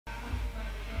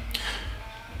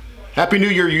Happy New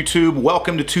Year, YouTube.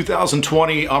 Welcome to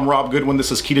 2020. I'm Rob Goodwin. This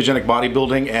is Ketogenic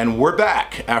Bodybuilding, and we're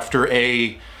back after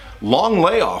a long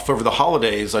layoff over the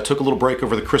holidays. I took a little break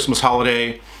over the Christmas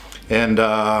holiday, and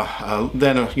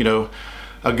then,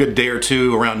 a good day or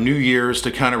two around New Year's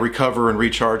to kind of recover and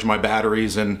recharge my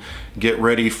batteries and get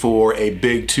ready for a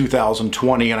big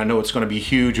 2020. And I know it's going to be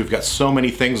huge. We've got so many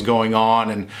things going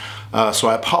on, and so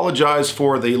I apologize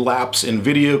for the lapse in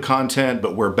video content,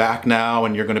 but we're back now,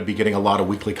 and you're going to be getting a lot of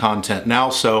weekly content now.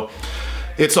 So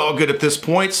it's all good at this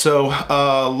point. So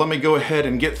let me go ahead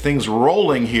and get things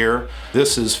rolling here.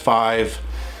 This is 5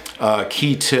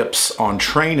 key tips on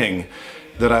training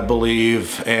that I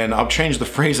believe, and I'll change the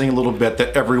phrasing a little bit,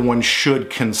 that everyone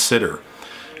should consider.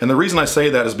 And the reason I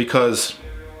say that is because,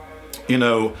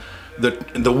 the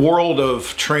world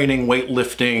of training,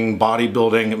 weightlifting,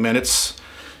 bodybuilding, man, it's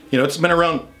been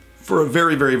around for a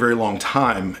very, very, very long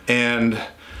time, and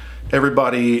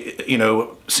everybody,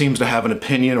 seems to have an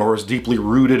opinion or is deeply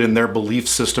rooted in their belief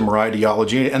system or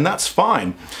ideology, and that's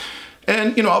fine.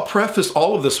 And, I'll preface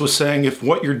all of this with saying, if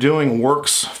what you're doing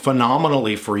works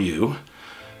phenomenally for you,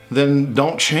 then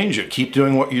don't change it. Keep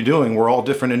doing what you're doing. We're all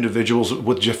different individuals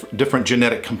with different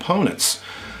genetic components.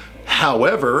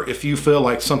 However, if you feel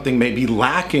like something may be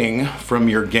lacking from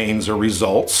your gains or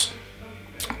results,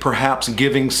 perhaps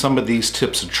giving some of these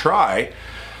tips a try,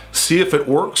 see if it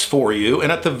works for you,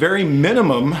 and at the very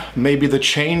minimum, maybe the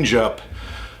change up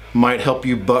might help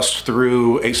you bust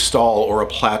through a stall or a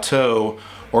plateau,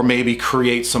 or maybe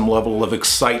create some level of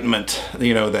excitement,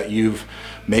 that you've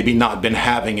maybe not been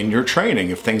having in your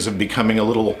training if things are becoming a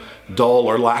little dull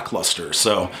or lackluster.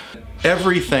 So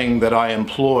everything that I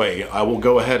employ, I will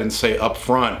go ahead and say up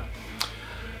front,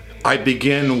 I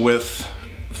begin with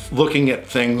looking at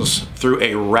things through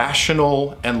a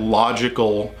rational and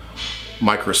logical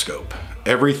microscope.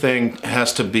 Everything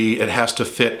has to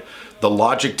fit the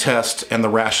logic test and the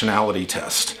rationality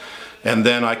test. And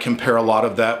then I compare a lot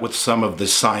of that with some of the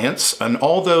science. And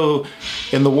although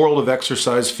in the world of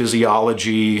exercise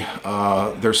physiology,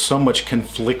 there's so much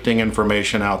conflicting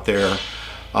information out there,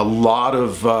 a lot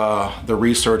of the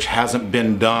research hasn't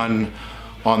been done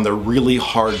on the really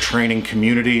hard training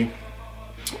community.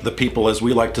 The people, as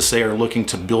we like to say, are looking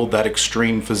to build that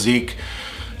extreme physique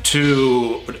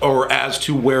as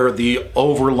to where the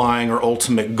overlying or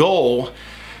ultimate goal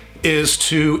is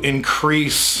to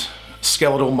increase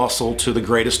skeletal muscle to the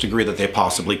greatest degree that they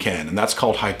possibly can, and that's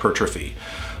called hypertrophy.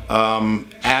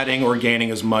 Adding or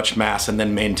gaining as much mass and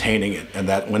then maintaining it, and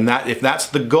if that's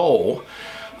the goal,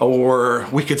 or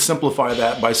we could simplify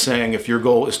that by saying if your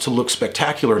goal is to look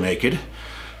spectacular naked,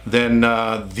 then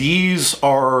these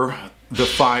are the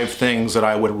 5 things that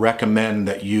I would recommend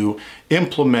that you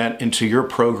implement into your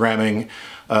programming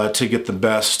to get the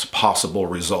best possible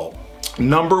result.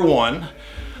 Number 1,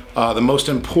 the most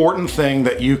important thing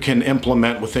that you can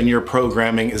implement within your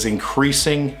programming is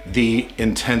increasing the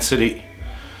intensity.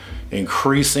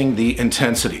 Increasing the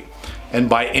intensity. And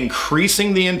by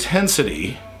increasing the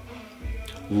intensity,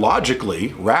 logically,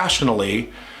 rationally,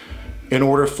 in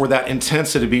order for that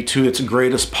intensity to be to its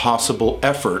greatest possible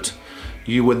effort,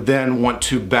 you would then want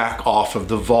to back off of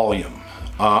the volume.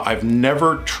 I've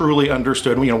never truly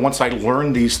understood, once I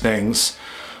learned these things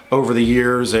over the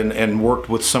years and worked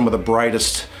with some of the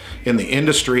brightest in the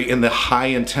industry, in the high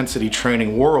intensity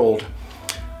training world,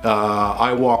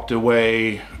 I walked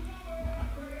away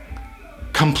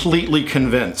completely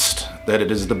convinced that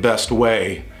it is the best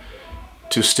way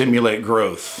to stimulate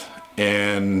growth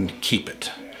and keep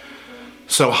it.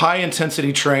 So high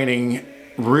intensity training,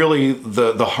 really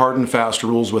the hard and fast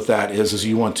rules with that is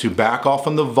you want to back off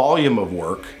on the volume of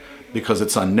work because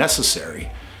it's unnecessary,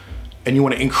 and you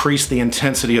want to increase the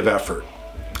intensity of effort,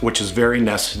 which is very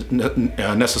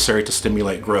necessary to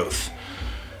stimulate growth.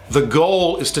 The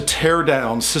goal is to tear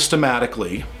down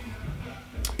systematically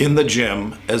in the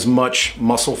gym as much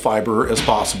muscle fiber as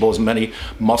possible, as many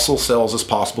muscle cells as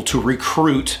possible, to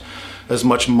recruit as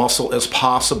much muscle as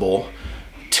possible,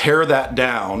 tear that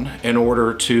down in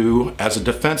order to, as a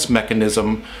defense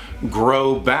mechanism,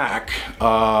 grow back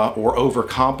or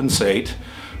overcompensate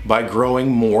by growing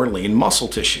more lean muscle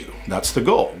tissue. That's the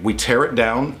goal. We tear it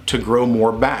down to grow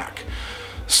more back.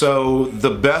 So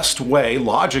the best way,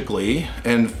 logically,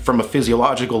 and from a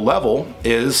physiological level,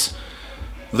 is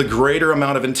the greater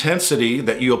amount of intensity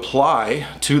that you apply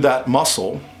to that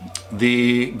muscle,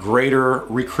 the greater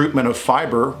recruitment of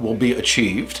fiber will be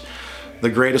achieved, the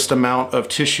greatest amount of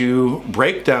tissue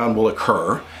breakdown will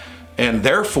occur, and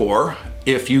therefore,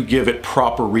 if you give it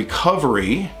proper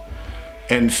recovery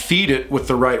and feed it with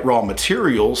the right raw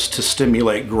materials to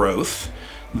stimulate growth,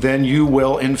 then you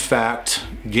will in fact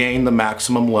gain the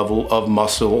maximum level of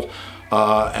muscle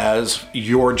as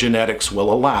your genetics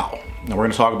will allow. And we're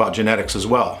going to talk about genetics as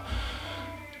well.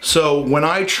 So when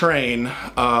I train,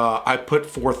 I put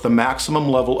forth the maximum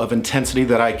level of intensity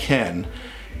that I can,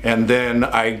 and then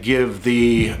I give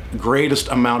the greatest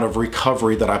amount of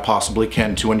recovery that I possibly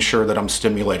can to ensure that I'm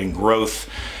stimulating growth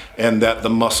and that the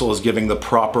muscle is giving the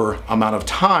proper amount of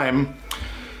time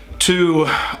to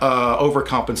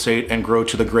overcompensate and grow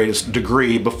to the greatest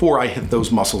degree before I hit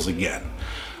those muscles again.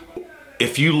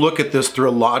 If you look at this through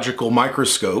a logical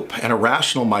microscope and a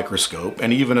rational microscope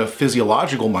and even a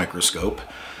physiological microscope,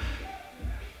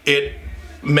 it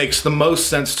makes the most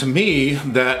sense to me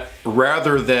that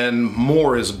rather than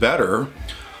more is better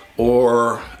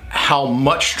or how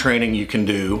much training you can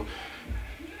do,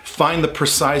 find the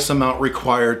precise amount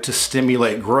required to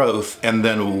stimulate growth and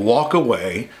then walk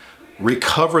away,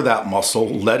 recover that muscle,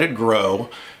 let it grow,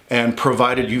 and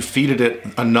provided you feed it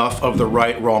enough of the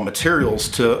right raw materials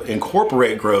to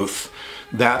incorporate growth,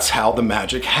 that's how the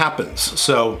magic happens.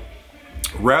 So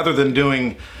rather than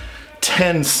doing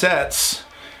 10 sets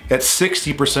at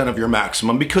 60% of your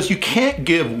maximum, because you can't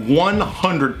give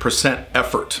 100%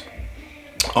 effort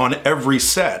on every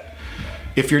set.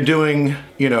 If you're doing,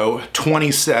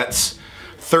 20 sets,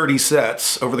 30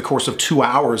 sets over the course of 2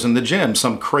 hours in the gym,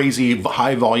 some crazy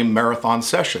high volume marathon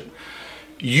session,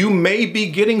 you may be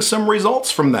getting some results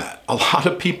from that. A lot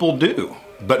of people do.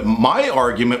 But my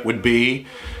argument would be,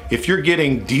 if you're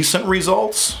getting decent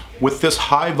results with this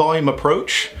high volume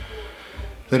approach,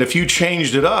 then if you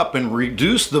changed it up and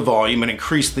reduced the volume and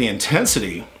increased the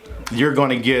intensity, you're going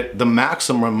to get the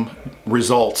maximum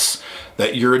results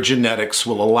that your genetics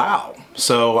will allow.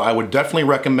 So I would definitely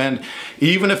recommend,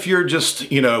 even if you're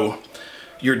just,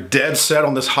 you're dead set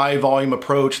on this high volume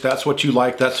approach, that's what you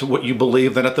like, that's what you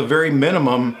believe, then at the very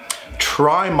minimum,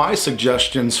 try my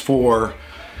suggestions for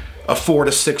a 4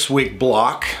 to 6 week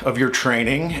block of your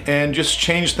training and just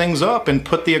change things up and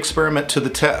put the experiment to the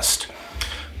test.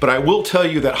 But I will tell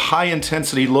you that high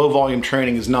intensity, low volume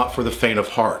training is not for the faint of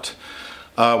heart.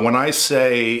 When I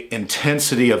say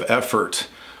intensity of effort,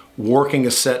 working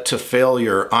a set to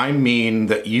failure, I mean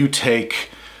that you take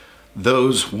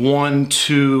those 1,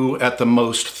 2, at the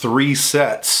most 3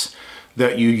 sets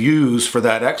that you use for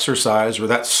that exercise or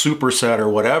that superset or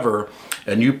whatever,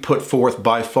 and you put forth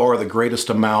by far the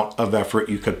greatest amount of effort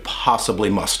you could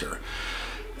possibly muster.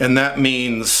 And that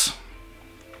means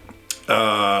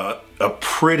a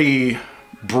pretty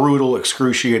brutal,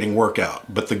 excruciating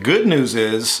workout. But the good news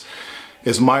is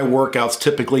my workouts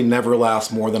typically never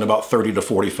last more than about 30 to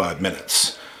 45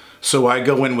 minutes. So I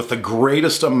go in with the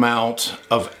greatest amount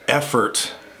of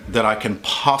effort that I can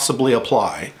possibly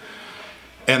apply.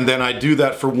 And then I do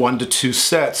that for 1 to 2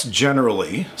 sets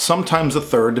generally, sometimes a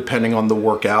third depending on the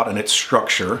workout and its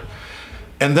structure.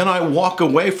 And then I walk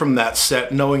away from that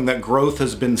set knowing that growth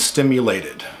has been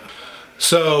stimulated.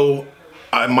 So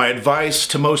my advice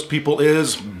to most people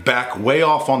is back way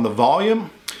off on the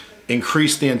volume,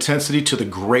 increase the intensity to the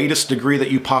greatest degree that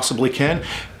you possibly can.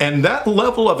 And that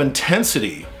level of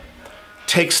intensity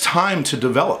takes time to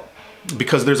develop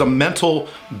because there's a mental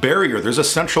barrier. There's a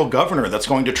central governor that's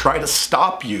going to try to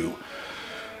stop you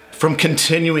from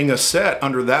continuing a set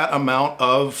under that amount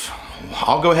of,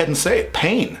 I'll go ahead and say it,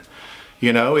 pain.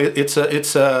 It's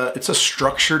a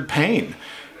structured pain,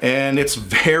 and it's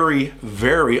very,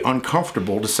 very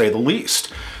uncomfortable to say the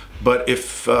least. But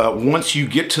if once you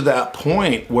get to that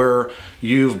point where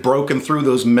you've broken through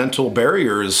those mental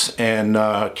barriers and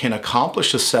can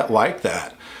accomplish a set like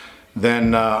that,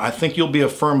 then I think you'll be a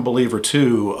firm believer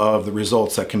too of the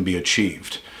results that can be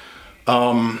achieved.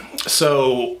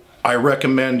 So I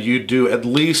recommend you do at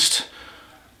least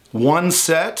 1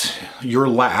 set, your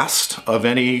last, of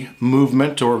any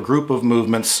movement or group of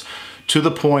movements to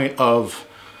the point of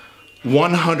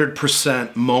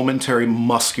 100% momentary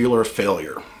muscular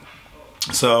failure.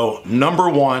 So number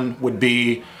 1 would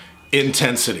be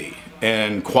intensity,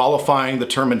 and qualifying the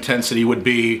term intensity would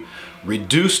be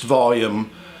reduced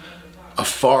volume, a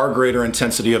far greater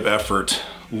intensity of effort,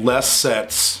 less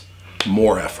sets,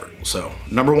 more effort. So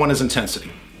number 1 is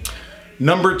intensity.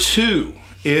 Number 2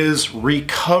 is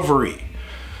recovery.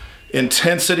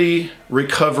 Intensity,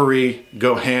 recovery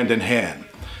go hand in hand.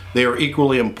 They are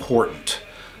equally important.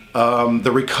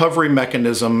 The recovery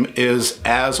mechanism is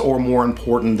as or more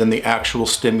important than the actual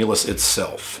stimulus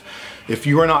itself. If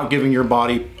you are not giving your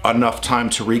body enough time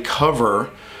to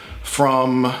recover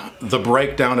from the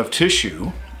breakdown of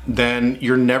tissue, then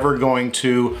you're never going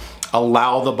to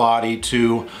allow the body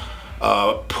to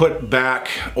put back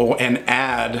and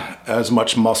add as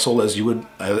much muscle as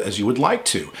you would like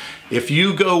to. If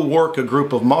you go work a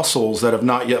group of muscles that have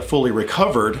not yet fully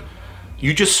recovered,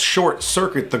 you just short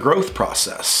circuit the growth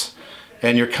process.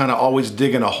 and you're kind of always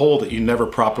digging a hole that you never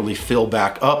properly fill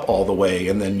back up all the way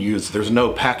and then there's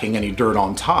no packing any dirt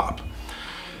on top.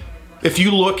 If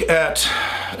you look at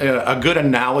a good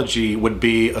analogy would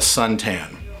be a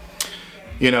suntan.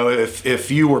 You know, if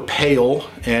you were pale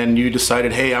and you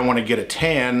decided, hey, I want to get a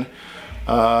tan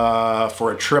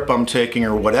for a trip I'm taking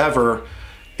or whatever,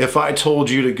 if I told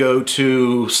you to go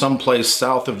to someplace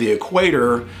south of the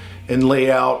equator and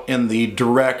lay out in the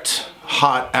direct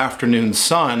hot afternoon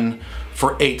sun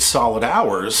for 8 solid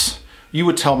hours, you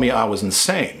would tell me I was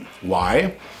insane.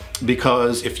 Why?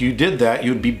 Because if you did that,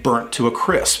 you'd be burnt to a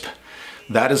crisp.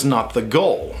 That is not the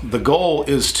goal. The goal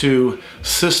is to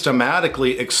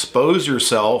systematically expose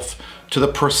yourself to the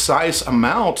precise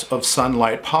amount of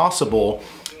sunlight possible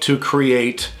to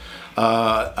create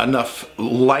enough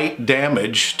light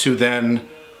damage to then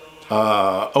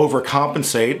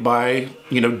overcompensate by,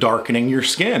 darkening your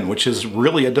skin, which is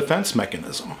really a defense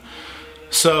mechanism.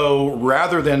 So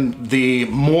rather than the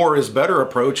more is better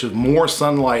approach of more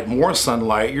sunlight,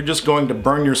 you're just going to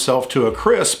burn yourself to a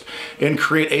crisp and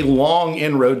create a long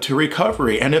inroad to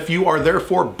recovery. And if you are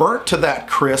therefore burnt to that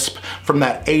crisp from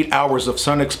that 8 hours of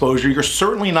sun exposure, you're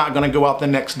certainly not going to go out the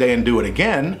next day and do it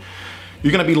again.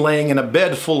 You're going to be laying in a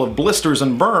bed full of blisters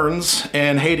and burns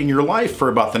and hating your life for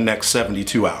about the next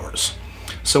 72 hours.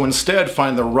 So instead,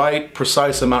 find the right,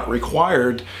 precise amount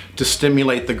required to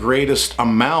stimulate the greatest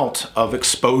amount of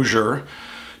exposure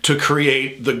to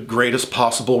create the greatest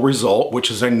possible result,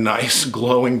 which is a nice,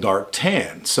 glowing, dark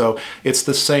tan. So it's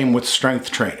the same with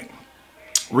strength training.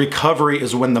 Recovery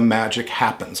is when the magic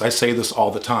happens. I say this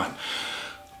all the time.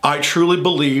 I truly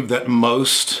believe that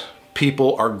most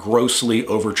people are grossly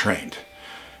overtrained.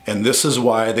 And this is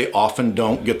why they often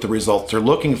don't get the results they're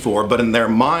looking for. But in their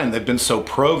mind, they've been so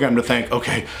programmed to think,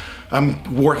 okay,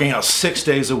 I'm working out 6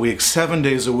 days a week, 7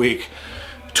 days a week,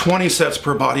 20 sets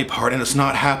per body part, and it's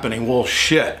not happening. Well,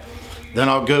 shit. Then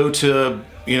I'll go to,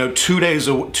 2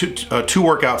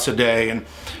 workouts a day and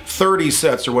 30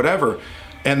 sets or whatever.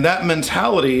 And that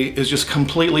mentality is just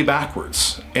completely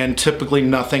backwards. And typically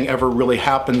nothing ever really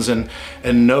happens and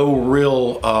no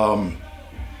real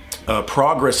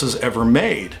progress is ever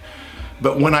made.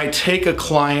 But when I take a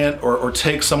client or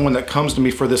take someone that comes to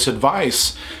me for this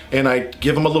advice and I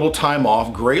give them a little time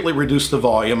off, greatly reduce the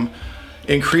volume,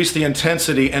 increase the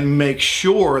intensity, and make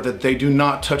sure that they do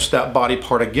not touch that body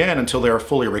part again until they are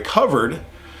fully recovered,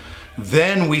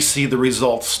 then we see the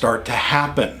results start to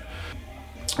happen.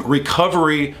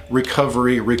 Recovery,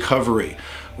 recovery, recovery.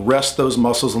 Rest those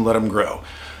muscles and let them grow.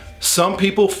 Some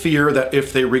people fear that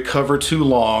if they recover too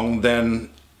long, then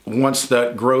once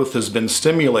that growth has been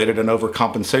stimulated and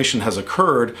overcompensation has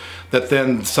occurred, that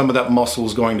then some of that muscle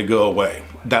is going to go away.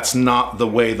 That's not the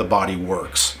way the body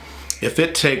works. If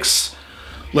it takes,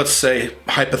 let's say,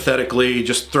 hypothetically,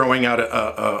 just throwing out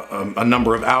a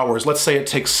number of hours, let's say it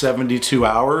takes 72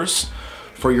 hours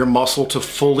for your muscle to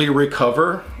fully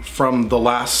recover from the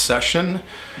last session,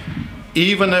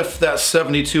 even if that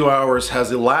 72 hours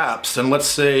has elapsed, and let's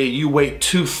say you wait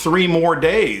 2-3 more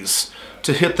days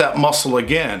to hit that muscle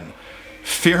again,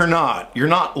 fear not, you're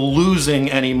not losing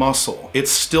any muscle.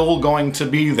 It's still going to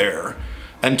be there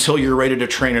until you're ready to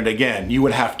train it again. You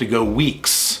would have to go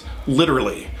weeks,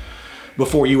 literally,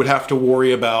 before you would have to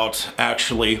worry about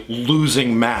actually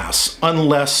losing mass,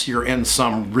 unless you're in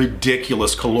some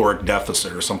ridiculous caloric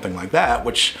deficit or something like that,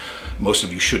 which most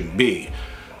of you shouldn't be.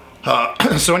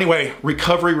 So anyway,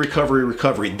 recovery, recovery,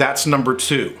 recovery. That's number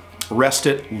 2. Rest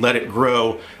it, let it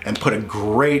grow, and put a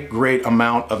great, great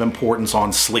amount of importance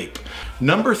on sleep.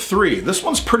 Number 3, this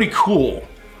one's pretty cool.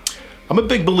 I'm a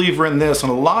big believer in this, and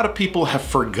a lot of people have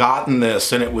forgotten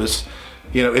this, and it was,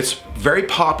 it's very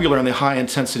popular in the high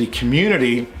intensity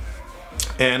community.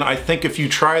 And I think if you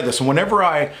try this, and whenever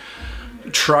I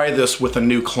try this with a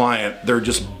new client, they're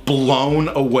just blown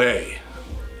away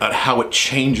at how it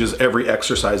changes every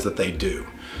exercise that they do.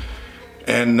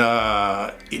 And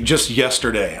just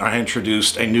yesterday, I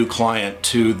introduced a new client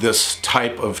to this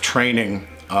type of training,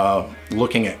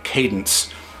 looking at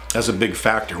cadence as a big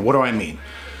factor. What do I mean?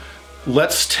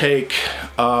 Let's take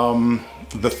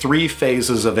the 3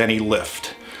 phases of any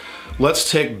lift. Let's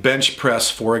take bench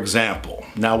press, for example.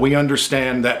 Now, we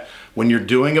understand that when you're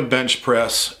doing a bench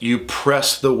press, you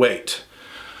press the weight.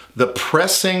 The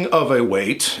pressing of a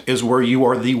weight is where you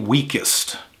are the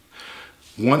weakest.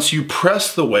 Once you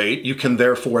press the weight, you can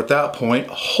therefore at that point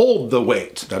hold the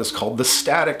weight. That is called the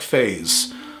static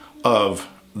phase of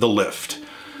the lift.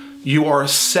 You are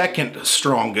second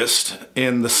strongest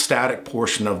in the static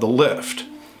portion of the lift.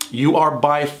 You are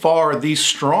by far the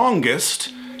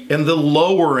strongest in the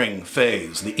lowering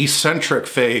phase, the eccentric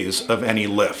phase of any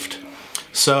lift.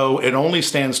 So it only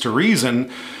stands to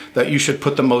reason that you should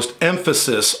put the most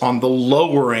emphasis on the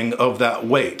lowering of that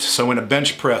weight. So in a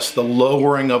bench press, the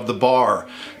lowering of the bar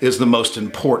is the most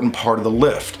important part of the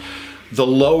lift. The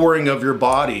lowering of your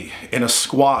body in a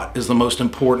squat is the most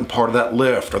important part of that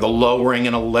lift, or the lowering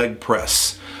in a leg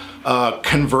press.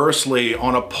 Conversely,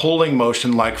 on a pulling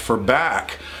motion like for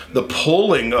back, the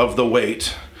pulling of the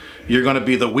weight, you're going to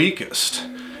be the weakest.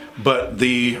 But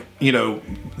the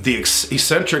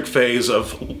eccentric phase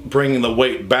of bringing the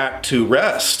weight back to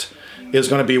rest is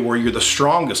going to be where you're the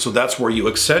strongest. So that's where you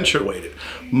accentuate it.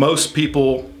 Most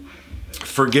people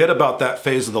forget about that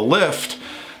phase of the lift.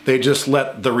 They just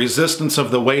let the resistance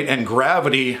of the weight and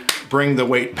gravity bring the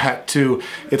weight back to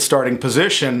its starting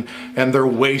position, and they're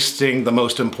wasting the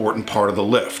most important part of the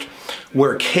lift.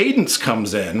 Where cadence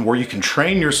comes in, where you can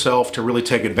train yourself to really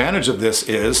take advantage of this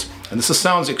is, and this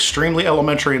sounds extremely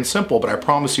elementary and simple, but I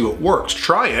promise you it works.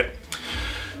 Try it.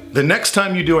 The next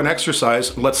time you do an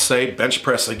exercise, let's say bench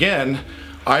press again,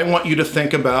 I want you to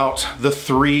think about the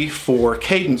 3-4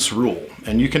 cadence rule.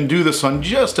 And you can do this on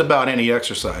just about any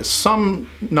exercise. Some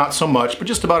not so much, but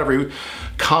just about every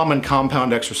common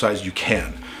compound exercise you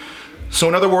can. So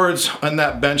in other words, on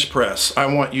that bench press, I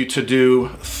want you to do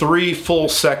 3 full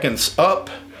seconds up,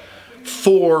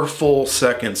 4 full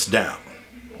seconds down,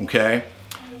 okay?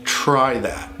 Try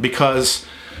that, because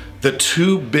the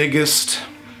two biggest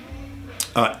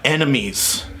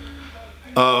enemies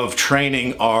of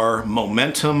training are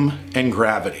momentum and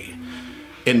gravity.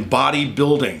 In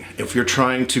bodybuilding, if you're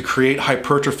trying to create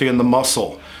hypertrophy in the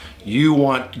muscle, you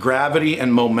want gravity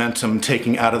and momentum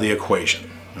taken out of the equation,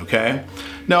 okay?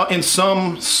 Now, in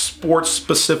some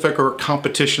sports-specific or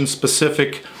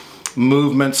competition-specific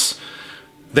movements,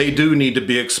 they do need to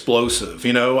be explosive.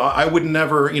 You know, I would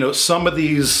never, some of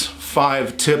these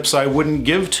 5 tips I wouldn't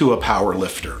give to a power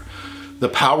lifter. The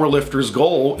power lifter's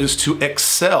goal is to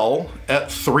excel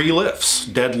at 3 lifts: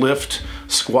 deadlift,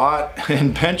 squat,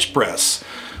 and bench press.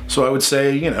 So I would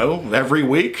say, every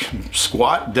week,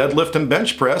 squat, deadlift, and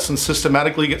bench press, and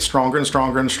systematically get stronger and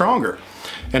stronger and stronger.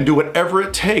 And do whatever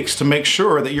it takes to make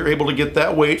sure that you're able to get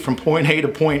that weight from point A to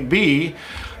point B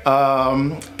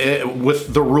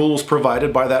with the rules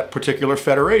provided by that particular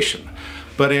federation.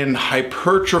 But in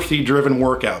hypertrophy-driven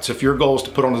workouts, if your goal is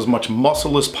to put on as much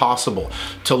muscle as possible,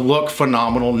 to look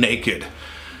phenomenal naked,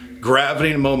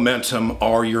 gravity and momentum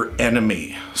are your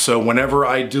enemy. So whenever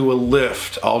I do a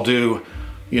lift, I'll do,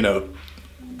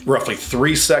 roughly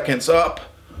 3 seconds up,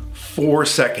 4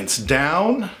 seconds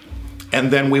down, and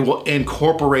then we will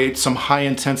incorporate some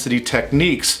high-intensity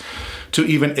techniques to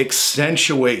even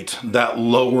accentuate that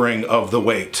lowering of the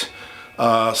weight,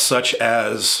 such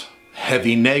as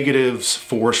heavy negatives,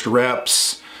 forced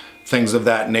reps, things of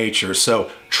that nature.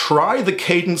 So try the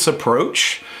cadence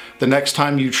approach the next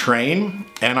time you train,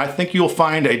 and I think you'll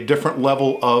find a different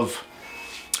level of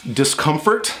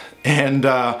discomfort, and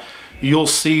you'll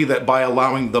see that by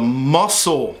allowing the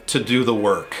muscle to do the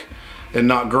work and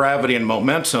not gravity and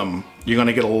momentum, you're going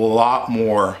to get a lot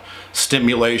more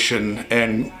stimulation,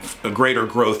 and a greater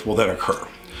growth will then occur.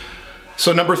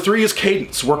 So number 3 is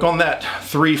cadence. Work on that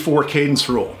 3-4 cadence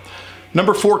rule.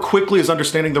 Number 4 quickly is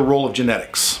understanding the role of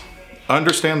genetics.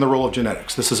 Understand the role of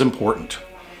genetics. This is important.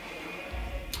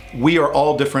 We are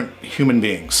all different human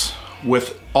beings,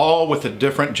 with a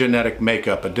different genetic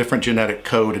makeup, a different genetic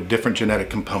code, a different genetic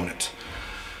component.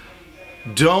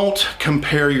 Don't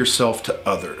compare yourself to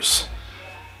others.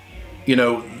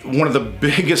 One of the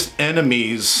biggest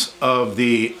enemies of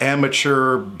the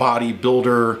amateur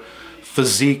bodybuilder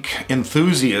physique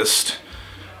enthusiast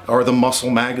are the muscle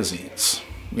magazines.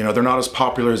 They're not as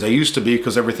popular as they used to be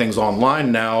because everything's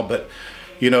online now, but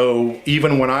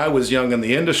even when I was young in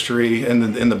the industry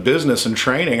and in the business and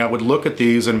training, I would look at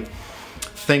these and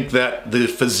think that the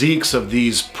physiques of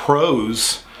these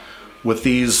pros with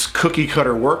these cookie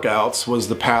cutter workouts was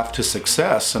the path to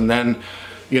success. And then,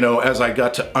 as I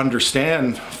got to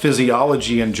understand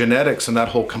physiology and genetics and that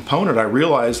whole component, I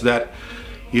realized that,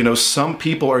 some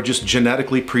people are just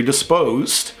genetically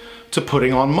predisposed to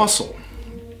putting on muscle.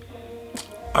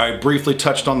 I briefly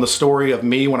touched on the story of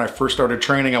me when I first started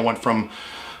training. I went from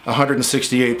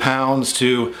 168 pounds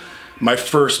to my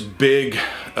first big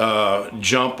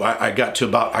jump. I got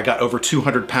over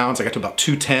 200 pounds. I got to about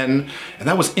 210, and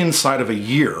that was inside of a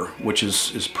year, which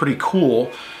is pretty cool.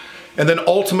 And then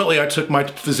ultimately I took my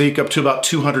physique up to about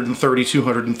 230,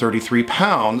 233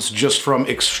 pounds just from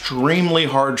extremely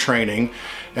hard training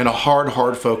and a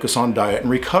hard focus on diet and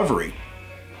recovery.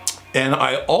 And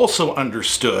I also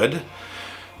understood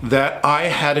that I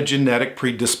had a genetic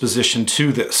predisposition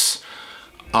to this.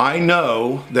 I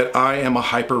know that I am a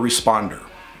hyper responder.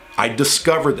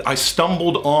 I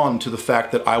stumbled on to the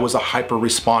fact that I was a hyper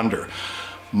responder.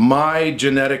 My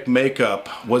genetic makeup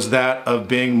was that of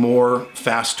being more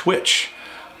fast twitch.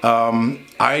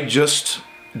 I just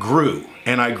grew,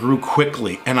 and I grew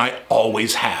quickly, and I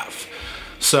always have.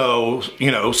 So,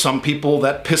 you know, some people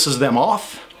that pisses them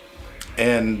off,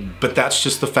 but that's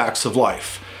just the facts of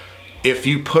life. If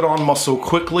you put on muscle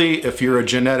quickly, if you're a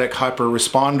genetic hyper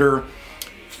responder,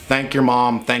 thank your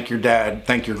mom, thank your dad,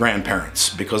 thank your grandparents,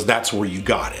 because that's where you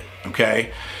got it,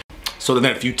 okay? So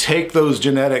then if you take those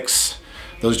genetic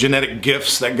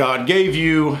gifts that God gave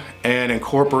you and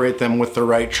incorporate them with the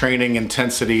right training,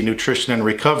 intensity, nutrition, and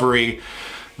recovery,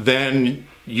 then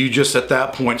you just at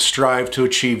that point strive to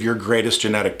achieve your greatest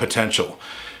genetic potential.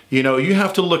 You know, you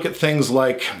have to look at things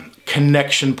like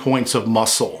connection points of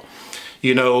muscle.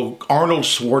 You know, Arnold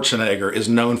Schwarzenegger is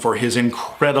known for his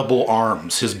incredible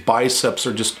arms. His biceps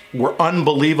were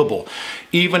unbelievable.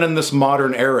 Even in this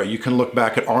modern era, you can look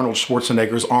back at Arnold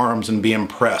Schwarzenegger's arms and be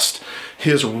impressed.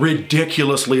 His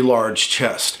ridiculously large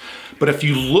chest. But if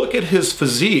you look at his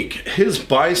physique, his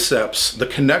biceps, the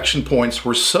connection points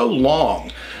were so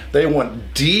long. They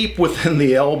went deep within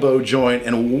the elbow joint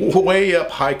and way up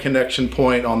high connection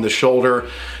point on the shoulder.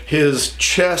 His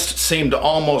chest seemed to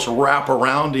almost wrap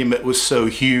around him. It was so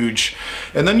huge.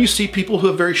 And then you see people who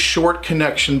have very short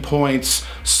connection points,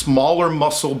 smaller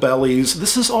muscle bellies.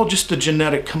 This is all just a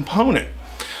genetic component.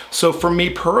 So for me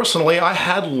personally, I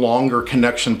had longer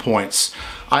connection points.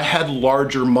 I had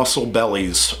larger muscle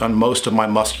bellies on most of my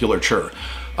musculature.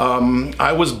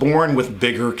 I was born with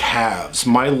bigger calves.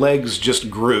 My legs just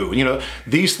grew. You know,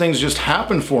 these things just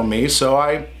happened for me. So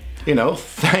I, you know,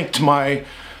 thanked my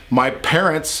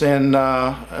parents and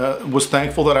was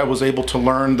thankful that I was able to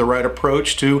learn the right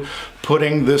approach to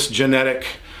putting this genetic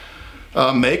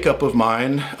makeup of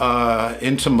mine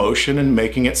into motion and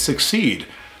making it succeed.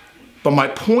 But my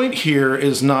point here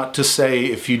is not to say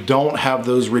if you don't have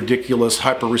those ridiculous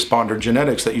hyper-responder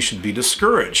genetics that you should be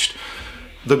discouraged.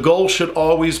 The goal should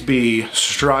always be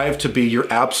strive to be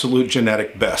your absolute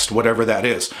genetic best, whatever that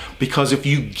is. Because if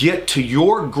you get to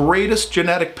your greatest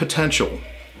genetic potential,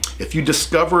 if you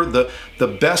discover the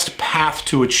best path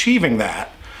to achieving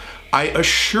that, I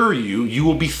assure you, you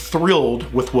will be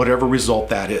thrilled with whatever result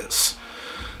that is.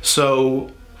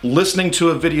 So, listening to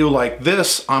a video like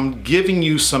this, I'm giving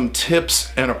you some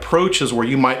tips and approaches where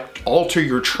you might alter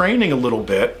your training a little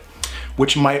bit,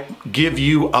 which might give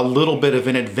you a little bit of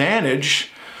an advantage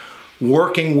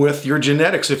working with your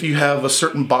genetics. If you have a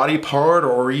certain body part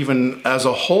or even as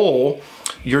a whole,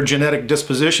 your genetic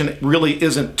disposition really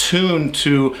isn't tuned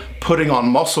to putting on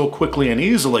muscle quickly and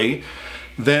easily,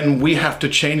 then we have to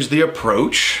change the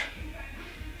approach.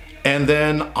 And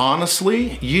then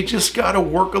honestly, you just got to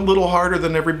work a little harder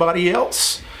than everybody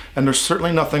else. And there's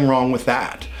certainly nothing wrong with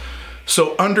that.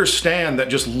 So understand that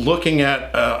just looking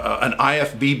at an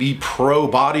IFBB pro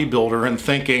bodybuilder and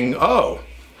thinking, oh,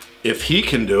 if he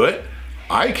can do it,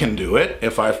 I can do it.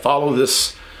 If I follow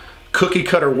this cookie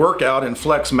cutter workout in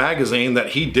Flex magazine that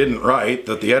he didn't write,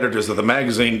 that the editors of the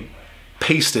magazine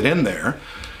pasted in there,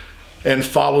 and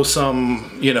follow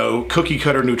some, you know, cookie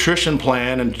cutter nutrition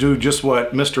plan and do just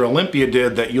what Mr. Olympia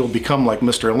did, that you'll become like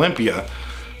Mr. Olympia.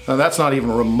 Now, that's not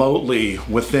even remotely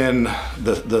within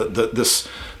the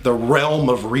realm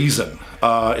of reason.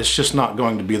 It's just not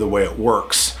going to be the way it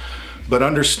works. But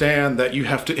understand that you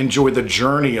have to enjoy the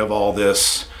journey of all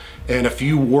this. And if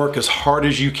you work as hard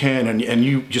as you can and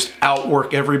you just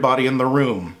outwork everybody in the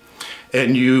room,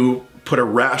 and you put a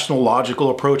rational, logical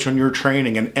approach on your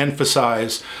training and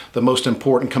emphasize the most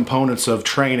important components of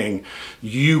training,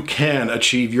 you can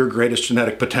achieve your greatest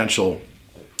genetic potential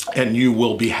and you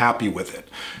will be happy with it.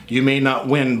 You may not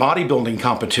win bodybuilding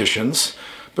competitions,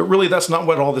 but really that's not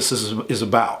what all this is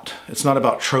about. It's not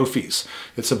about trophies.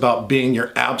 It's about being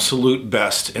your absolute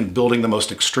best and building the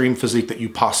most extreme physique that you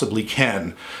possibly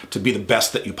can to be the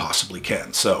best that you possibly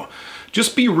can. So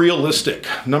just be realistic.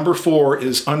 Number 4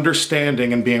 is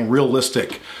understanding and being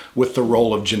realistic with the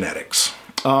role of genetics.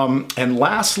 And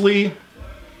lastly,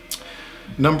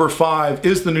 number 5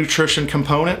 is the nutrition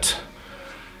component.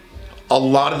 A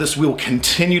lot of this we'll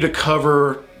continue to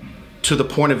cover to the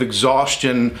point of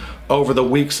exhaustion over the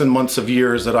weeks and months of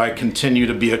years that I continue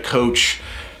to be a coach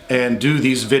and do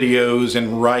these videos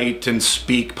and write and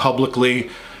speak publicly.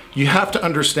 You have to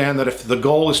understand that if the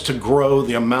goal is to grow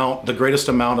the greatest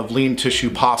amount of lean tissue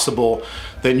possible,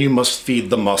 then you must feed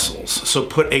the muscles. So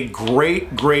put a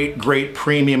great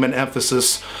premium and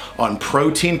emphasis on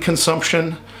protein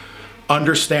consumption.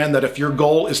 Understand that if your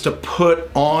goal is to put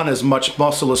on as much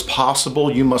muscle as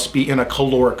possible, you must be in a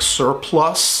caloric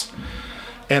surplus.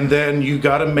 And then you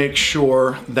got to make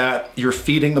sure that you're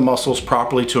feeding the muscles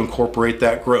properly to incorporate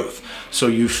that growth. So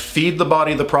you feed the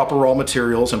body the proper raw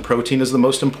materials, and protein is the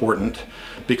most important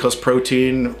because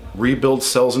protein rebuilds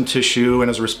cells and tissue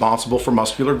and is responsible for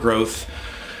muscular growth.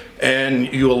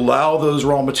 And you allow those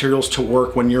raw materials to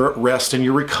work when you're at rest and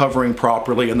you're recovering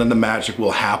properly, and then the magic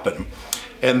will happen.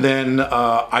 And then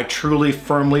I truly,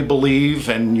 firmly believe,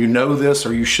 and you know this,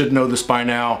 or you should know this by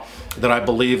now, that I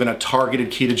believe in a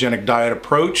targeted ketogenic diet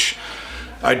approach.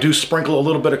 I do sprinkle a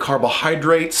little bit of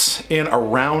carbohydrates in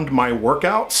around my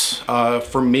workouts.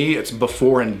 For me, it's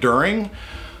before and during.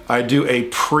 I do a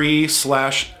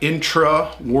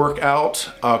pre/intra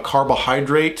workout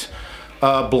carbohydrate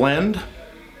blend.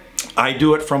 I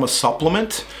do it from a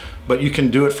supplement, but you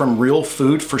can do it from real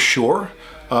food for sure.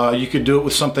 You could do it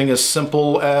with something as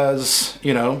simple as,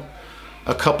 you know,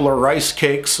 a couple of rice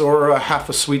cakes or a half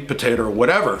a sweet potato or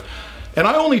whatever. And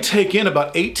I only take in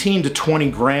about 18 to 20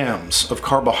 grams of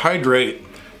carbohydrate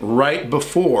right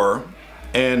before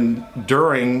and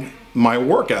during my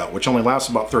workout, which only lasts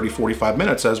about 30-45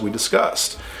 minutes, as we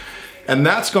discussed. And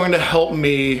that's going to help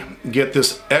me get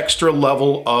this extra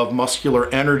level of muscular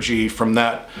energy from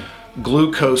that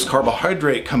glucose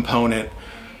carbohydrate component,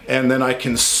 and then I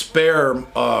can spare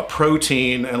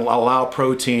protein and allow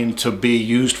protein to be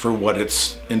used for what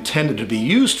it's intended to be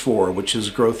used for, which is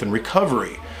growth and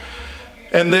recovery.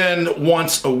 And then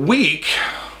once a week,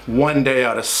 1 day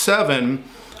out of 7,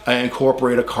 I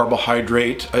incorporate a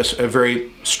carbohydrate, a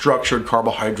very structured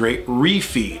carbohydrate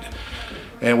refeed.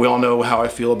 And we all know how I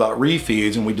feel about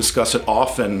refeeds, and we discuss it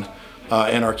often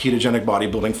in our Ketogenic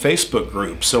Bodybuilding Facebook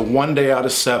group. So 1 day out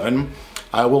of 7,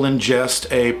 I will ingest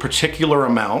a particular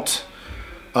amount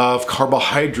of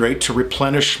carbohydrate to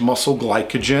replenish muscle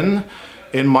glycogen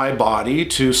in my body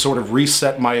to sort of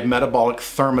reset my metabolic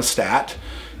thermostat,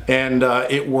 and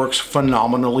it works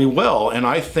phenomenally well. And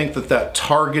I think that that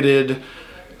targeted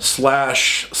 /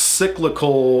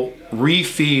 cyclical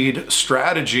refeed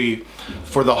strategy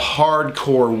for the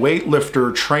hardcore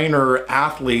weightlifter, trainer,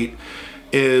 athlete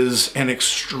is an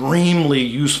extremely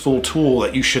useful tool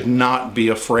that you should not be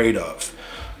afraid of.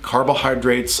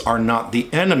 Carbohydrates are not the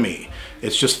enemy.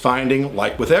 It's just finding,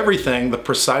 like with everything, the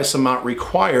precise amount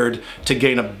required to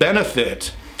gain a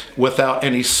benefit without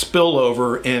any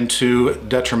spillover into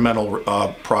detrimental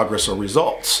progress or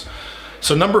results.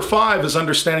 So number 5 is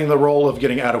understanding the role of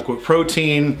getting adequate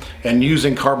protein and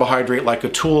using carbohydrate like a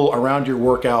tool around your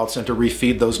workouts and to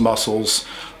refeed those muscles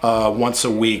once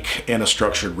a week in a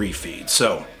structured refeed.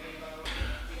 So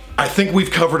I think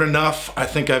we've covered enough. I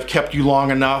think I've kept you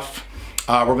long enough.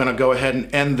 We're gonna go ahead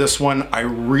and end this one. I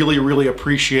really, really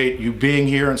appreciate you being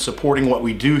here and supporting what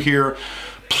we do here.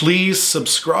 Please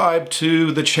subscribe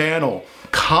to the channel.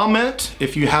 Comment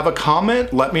if you have a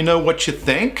comment. Let me know what you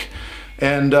think.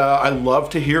 And I love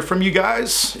to hear from you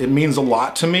guys. It means a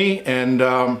lot to me. And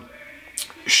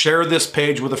share this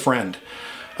page with a friend.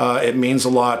 It means a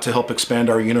lot to help expand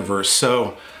our universe.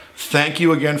 So thank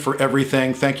you again for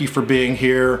everything. Thank you for being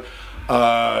here.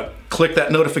 Click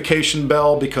that notification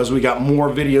bell because we got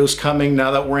more videos coming now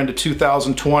that we're into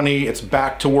 2020. It's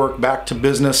back to work, back to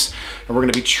business, and we're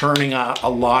going to be churning out a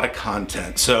lot of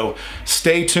content. So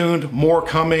stay tuned, more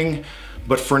coming.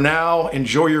 But for now,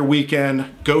 enjoy your weekend,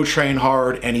 go train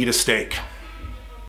hard, and eat a steak.